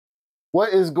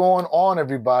What is going on,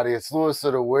 everybody? It's Lewis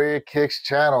of the Warrior Kicks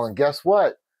channel, and guess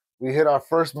what? We hit our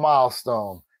first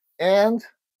milestone, and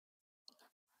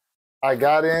I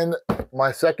got in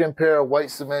my second pair of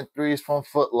white cement threes from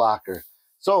Foot Locker.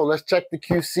 So let's check the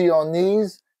QC on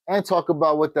these and talk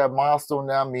about what that milestone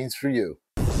now means for you.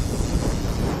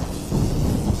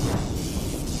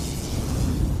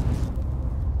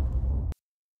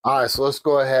 All right, so let's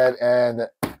go ahead and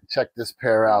check this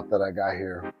pair out that I got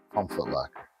here from Foot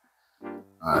Locker.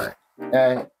 All right,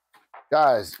 and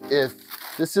guys, if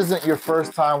this isn't your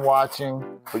first time watching,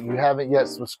 but you haven't yet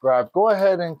subscribed, go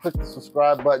ahead and click the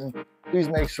subscribe button. Please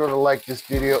make sure to like this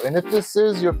video. And if this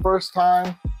is your first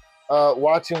time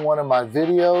watching one of my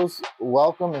videos,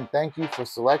 welcome and thank you for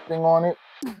selecting on it.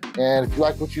 And if you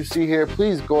like what you see here,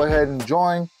 please go ahead and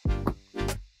join.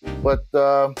 But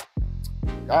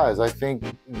guys, I think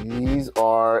these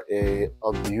are a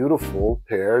beautiful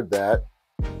pair that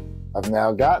I've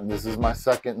now gotten. This is my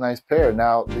second nice pair.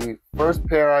 Now, the first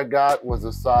pair I got was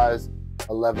a size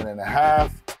 11 and a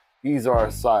half. These are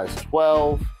a size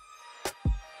 12.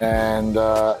 And,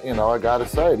 you know, I gotta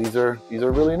say, these are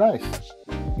really nice.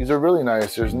 These are really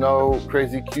nice. There's no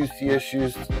crazy QC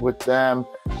issues with them.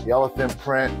 The elephant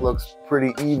print looks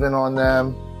pretty even on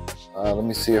them. Let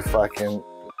me see if I can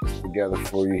put this together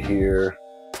for you here.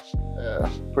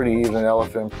 Pretty even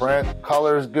elephant print.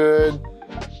 Color's good,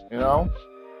 you know.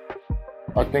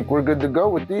 I think we're good to go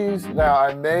with these. Now,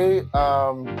 I may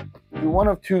do one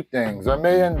of two things. I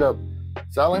may end up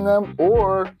selling them,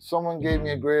 or someone gave me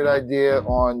a great idea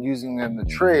on using them to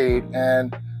trade,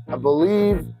 and I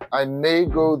believe I may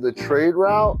go the trade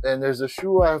route. And there's a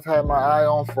shoe I've had my eye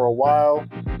on for a while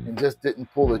and just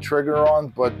didn't pull the trigger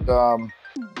on, but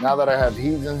now that I have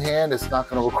these in hand, it's not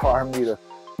going to require me to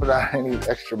put out any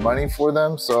extra money for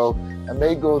them. So I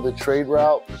may go the trade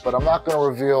route, but I'm not going to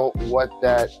reveal what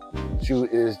that shoe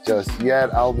is just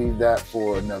yet. I'll leave that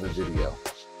for another video.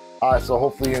 All right, so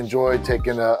hopefully you enjoyed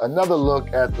taking another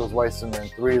look at those white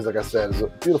cement threes. Like I said, it's a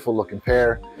beautiful looking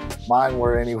pair. Mine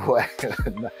were anyway.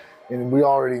 And we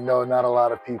already know not a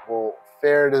lot of people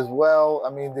fared as well. I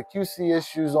mean, the QC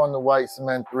issues on the white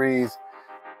cement threes,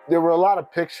 there were a lot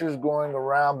of pictures going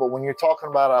around, but when you're talking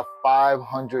about a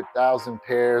 500,000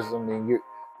 pairs, I mean,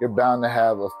 you're bound to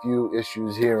have a few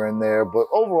issues here and there. But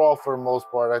overall, for the most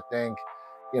part, I think,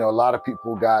 you know, a lot of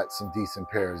people got some decent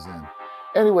pairs in.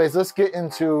 Anyways, let's get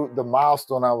into the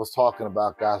milestone I was talking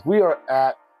about, guys. We are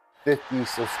at 50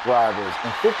 subscribers,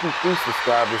 and 53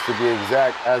 subscribers to be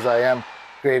exact, as I am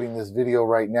creating this video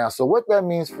right now. So what that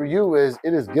means for you is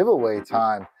it is giveaway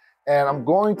time. And I'm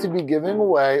going to be giving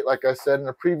away, like I said in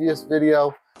the previous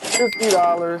video,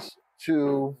 $50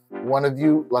 to one of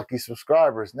you lucky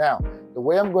subscribers. Now, the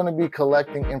way I'm going to be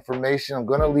collecting information, I'm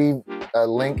going to leave a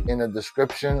link in the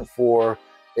description for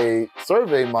a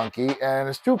Survey Monkey, and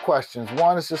there's two questions.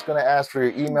 One is just going to ask for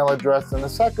your email address, and the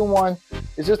second one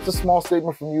is just a small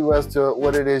statement from you as to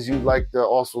what it is you'd like to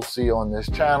also see on this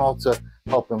channel to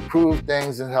help improve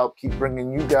things and help keep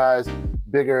bringing you guys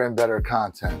bigger and better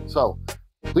content. So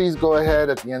please go ahead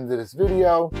at the end of this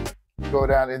video, go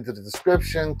down into the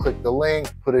description, click the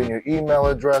link, put in your email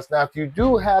address. Now, if you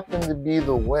do happen to be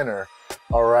the winner,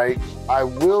 all right, I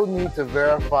will need to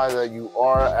verify that you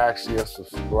are actually a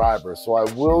subscriber. So I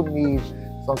will need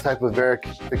some type of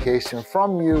verification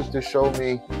from you to show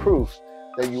me proof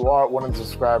that you are one of the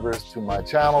subscribers to my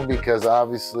channel, because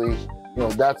obviously, you know,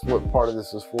 that's what part of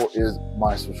this is for, is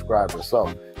my subscribers.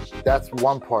 So that's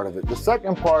one part of it. The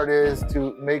second part is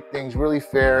to make things really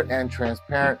fair and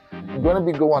transparent. I'm going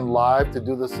to be going live to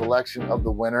do the selection of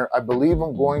the winner. I believe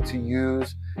I'm going to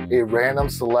use a random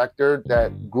selector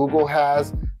that Google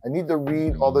has. I need to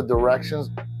read all the directions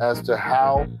as to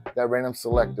how that random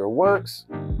selector works.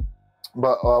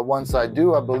 But once I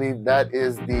do, I believe that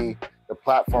is the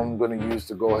platform I'm going to use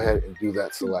to go ahead and do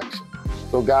that selection.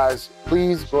 So guys,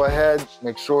 please go ahead,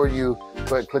 make sure you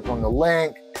go ahead, click on the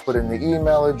link, put in the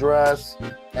email address,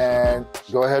 and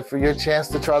go ahead for your chance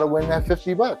to try to win that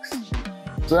 50 bucks.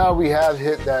 So now we have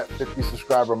hit that 50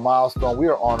 subscriber milestone. We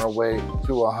are on our way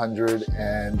to 100,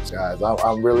 and guys,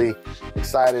 I'm really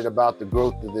excited about the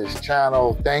growth of this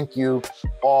channel. Thank you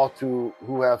all to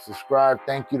who have subscribed.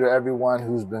 Thank you to everyone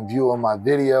who's been viewing my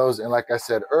videos. And like I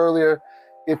said earlier,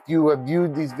 if you have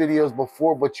viewed these videos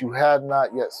before, but you have not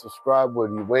yet subscribed,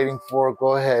 what are you waiting for?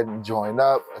 Go ahead and join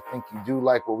up. I think you do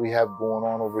like what we have going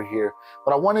on over here.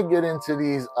 But I want to get into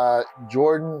these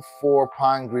Jordan 4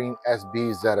 Pine Green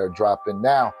SBs that are dropping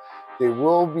now. They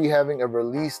will be having a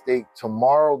release date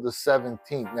tomorrow, the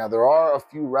 17th. Now, there are a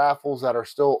few raffles that are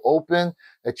still open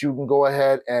that you can go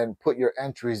ahead and put your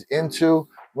entries into.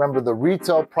 Remember, the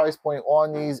retail price point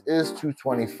on these is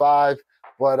 $225.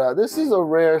 But this is a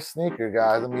rare sneaker,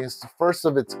 guys. I mean, it's the first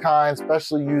of its kind,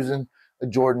 especially using a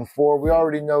Jordan 4. We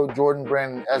already know Jordan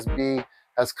Brand and SB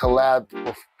has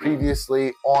collabed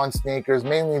previously on sneakers,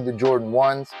 mainly the Jordan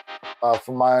 1s,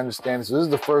 from my understanding. So this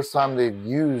is the first time they've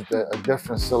used a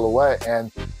different silhouette,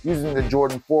 and using the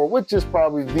Jordan 4, which is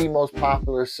probably the most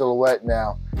popular silhouette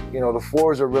now. You know, the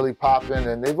 4s are really popping,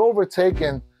 and they've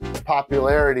overtaken the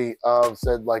popularity of,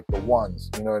 said, like the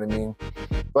 1s, you know what I mean?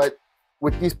 But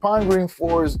with these Pine Green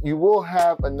 4s, you will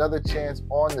have another chance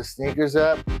on the sneakers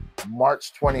app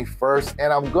March 21st,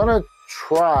 and I'm gonna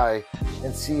try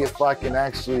and see if I can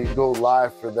actually go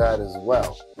live for that as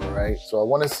well. All right, so I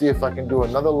want to see if I can do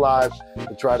another live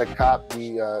to try to cop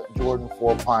the Jordan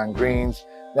 4 Pine Greens.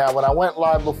 Now, when I went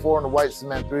live before on the white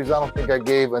cement 3s, I don't think I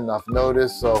gave enough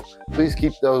notice, so please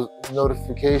keep those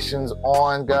notifications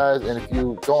on, guys. And if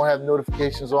you don't have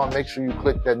notifications on, make sure you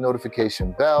click that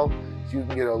notification bell so you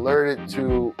can get alerted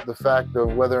to the fact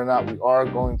of whether or not we are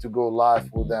going to go live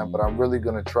for them, but I'm really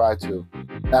going to try to.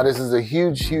 Now, this is a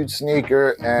huge, huge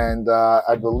sneaker, and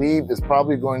I believe it's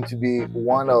probably going to be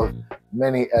one of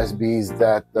many SBs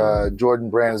that Jordan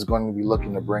Brand is going to be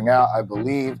looking to bring out. I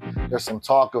believe there's some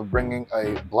talk of bringing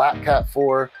a Black Cat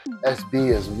 4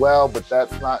 SB as well, but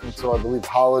that's not until, I believe,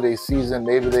 holiday season.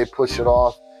 Maybe they push it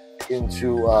off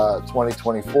into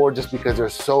 2024 just because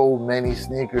there's so many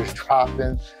sneakers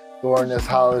dropping during this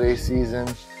holiday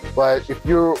season. But if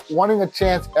you're wanting a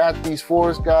chance at these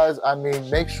 4s, guys, I mean,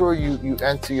 make sure you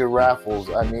enter your raffles.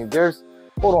 I mean,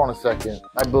 hold on a second.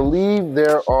 I believe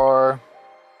there are,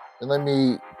 and let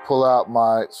me pull out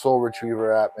my Soul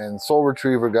Retriever app. And Soul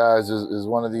Retriever, guys, is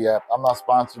one of the apps. I'm not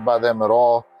sponsored by them at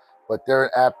all, but they're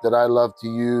an app that I love to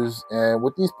use. And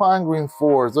with these Pine Green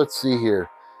 4s, let's see here.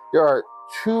 There are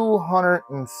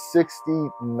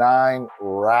 269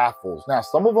 raffles. Now,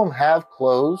 some of them have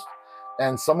closed,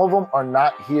 and some of them are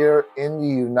not here in the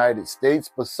United States,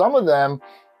 but some of them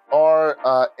are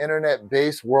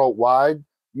internet-based worldwide.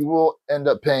 You will end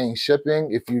up paying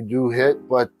shipping if you do hit,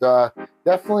 but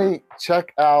definitely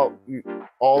check out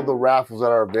all the raffles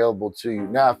that are available to you.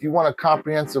 Now, if you want a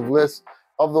comprehensive list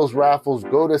of those raffles,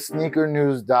 go to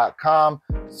sneakernews.com,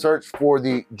 search for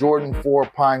the Jordan 4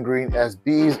 Pine Green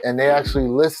SBs, and they actually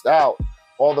list out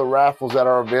all the raffles that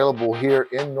are available here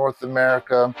in North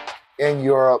America, in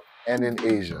Europe, and in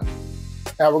Asia.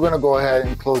 Now we're going to go ahead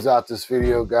and close out this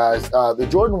video, guys. The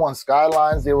Jordan 1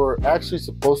 Skylines, they were actually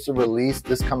supposed to release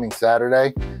this coming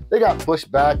Saturday. They got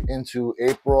pushed back into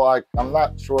April. I'm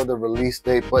not sure the release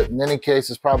date, but in any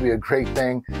case, it's probably a great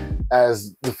thing,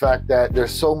 as the fact that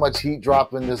there's so much heat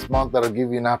dropping this month that'll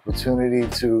give you an opportunity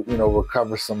to, you know,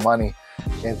 recover some money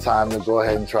in time to go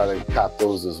ahead and try to cop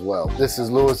those as well. This is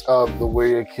Lewis of the Wear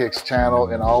Your Kicks channel,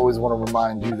 and I always want to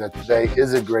remind you that today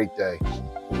is a great day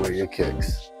to wear your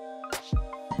kicks.